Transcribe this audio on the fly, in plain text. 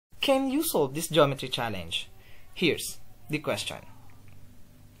can you solve this geometry challenge? Here's the question.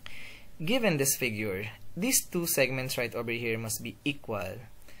 Given this figure, these two segments right over here must be equal,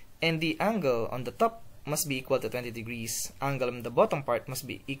 and the angle on the top must be equal to 20 degrees, angle on the bottom part must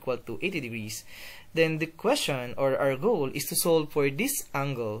be equal to 80 degrees, then the question or our goal is to solve for this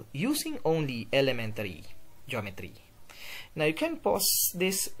angle using only elementary geometry. Now you can pause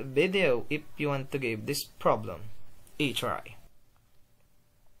this video if you want to give this problem a try.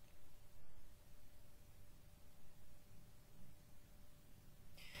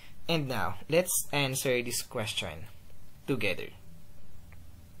 And now let's answer this question together.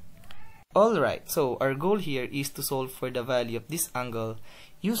 Alright, so our goal here is to solve for the value of this angle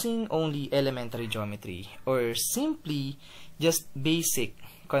using only elementary geometry, or simply just basic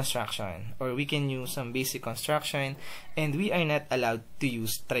construction, or we can use some basic construction and we are not allowed to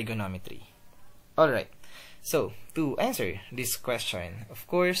use trigonometry. Alright, so to answer this question, of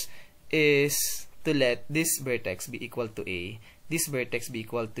course, is to let this vertex be equal to A, this vertex be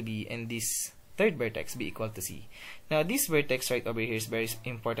equal to B, and this third vertex be equal to C. Now this vertex right over here is very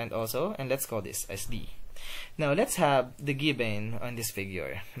important also, and let's call this as D. Now let's have the given on this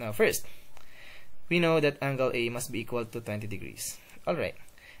figure. Now first, we know that angle A must be equal to 20 degrees. Alright,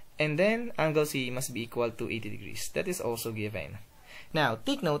 and then angle C must be equal to 80 degrees. That is also given. Now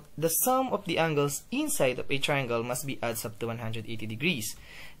take note, the sum of the angles inside of a triangle must be adds up to 180 degrees.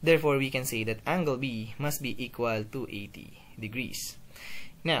 Therefore we can say that angle B must be equal to 80 degrees.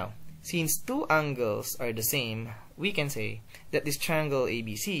 Now since two angles are the same, we can say that this triangle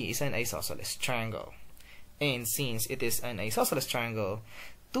ABC is an isosceles triangle. And since it is an isosceles triangle,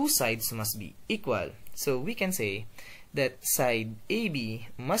 two sides must be equal. So we can say that side AB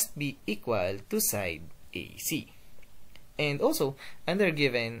must be equal to side AC. And also, another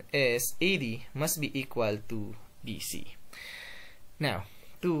given is AD must be equal to BC. Now,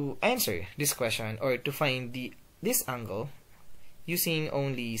 to answer this question or to find this angle, using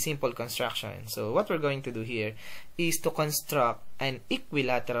only simple construction. So what we're going to do here is to construct an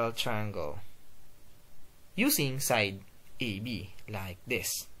equilateral triangle using side AB like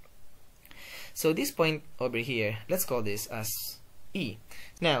this. So this point over here, let's call this as E.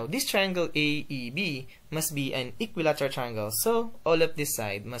 Now this triangle AEB must be an equilateral triangle, so all of this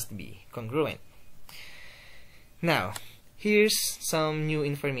side must be congruent. Now here's some new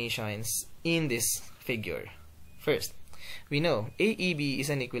informations in this figure. First, we know AEB is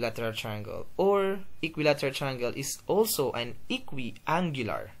an equilateral triangle, or equilateral triangle is also an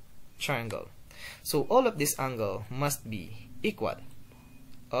equiangular triangle. So all of this angle must be equal.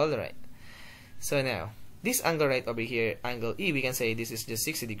 Alright. So now, this angle right over here, angle E, we can say this is just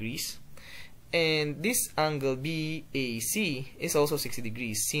 60 degrees. And this angle BAC is also 60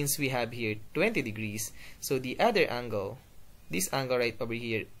 degrees since we have here 20 degrees. So the other angle, this angle right over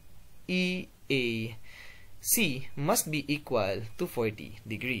here, EAC, must be equal to 40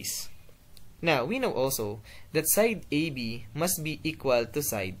 degrees. Now, we know also that side AB must be equal to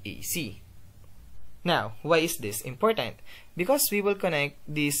side AC. Now, why is this important? Because we will connect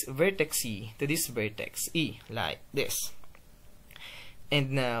this vertex C to this vertex E like this.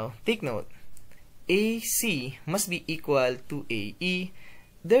 And now, take note, AC must be equal to AE.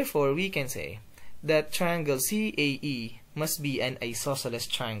 Therefore, we can say that triangle CAE must be an isosceles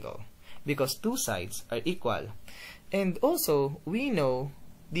triangle because two sides are equal. And also, we know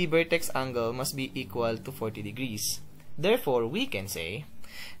the vertex angle must be equal to 40 degrees. Therefore, we can say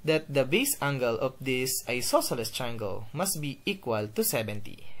that the base angle of this isosceles triangle must be equal to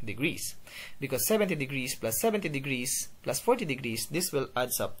 70 degrees. Because 70 degrees plus 70 degrees plus 40 degrees, this will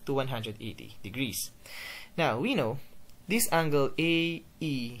adds up to 180 degrees. Now, we know this angle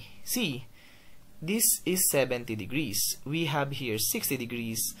AEC, this is 70 degrees. We have here 60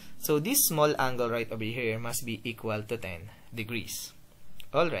 degrees. So this small angle right over here must be equal to 10 degrees.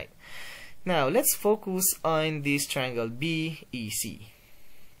 Alright. Now, let's focus on this triangle BEC.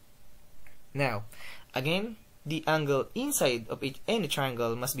 Now, again, the angle inside of any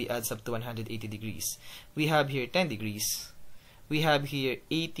triangle must be adds up to 180 degrees. We have here 10 degrees. We have here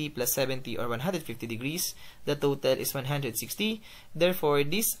 80 plus 70 or 150 degrees. The total is 160. Therefore,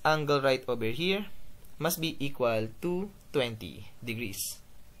 this angle right over here must be equal to 20 degrees.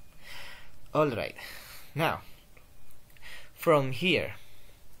 Alright. Now, from here,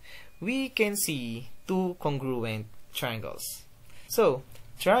 we can see two congruent triangles. So,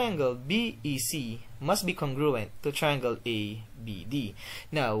 triangle BEC must be congruent to triangle ABD.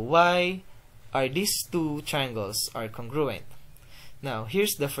 Now, why are these two triangles are congruent? Now,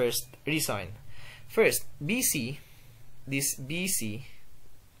 here's the first reason. First, BC, this BC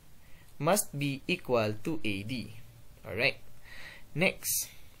must be equal to AD. Alright. Next,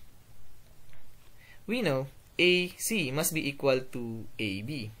 we know AC must be equal to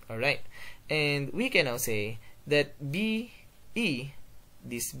AB, alright? And we can now say that BE,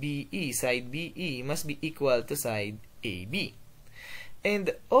 this BE, side BE, must be equal to side AB.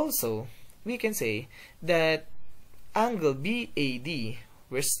 And also, we can say that angle BAD,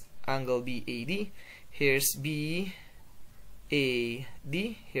 where's angle BAD? Here's BAD,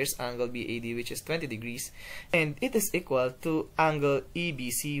 here's angle BAD, which is 20 degrees, and it is equal to angle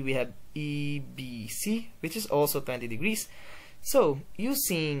EBC. We have EBC, which is also 20 degrees. So,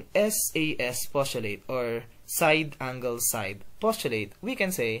 using SAS postulate, or side angle side postulate, we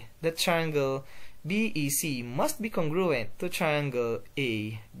can say that triangle BEC must be congruent to triangle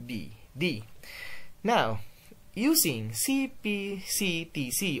ABD. Now, using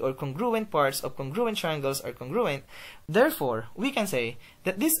CPCTC, or congruent parts of congruent triangles are congruent, therefore, we can say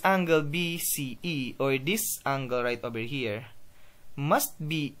that this angle BCE, or this angle right over here, must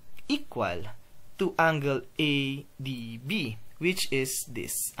be equal to angle ADB, which is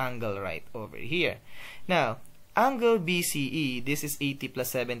this angle right over here. Now, angle BCE, this is 80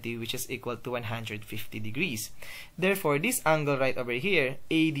 plus 70, which is equal to 150 degrees. Therefore, this angle right over here,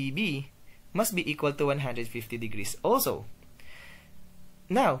 ADB, must be equal to 150 degrees also.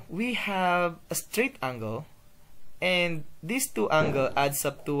 Now, we have a straight angle, and these two angles adds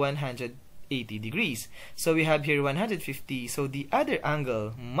up to 180 degrees. So we have here 150, so the other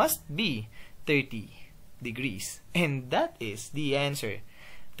angle must be 30 degrees. And that is the answer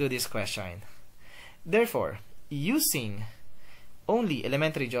to this question. Therefore, using only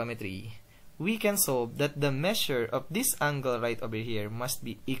elementary geometry, we can solve that the measure of this angle right over here must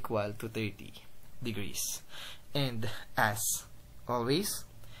be equal to 30 degrees. And as always,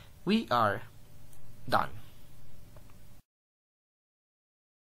 we are done.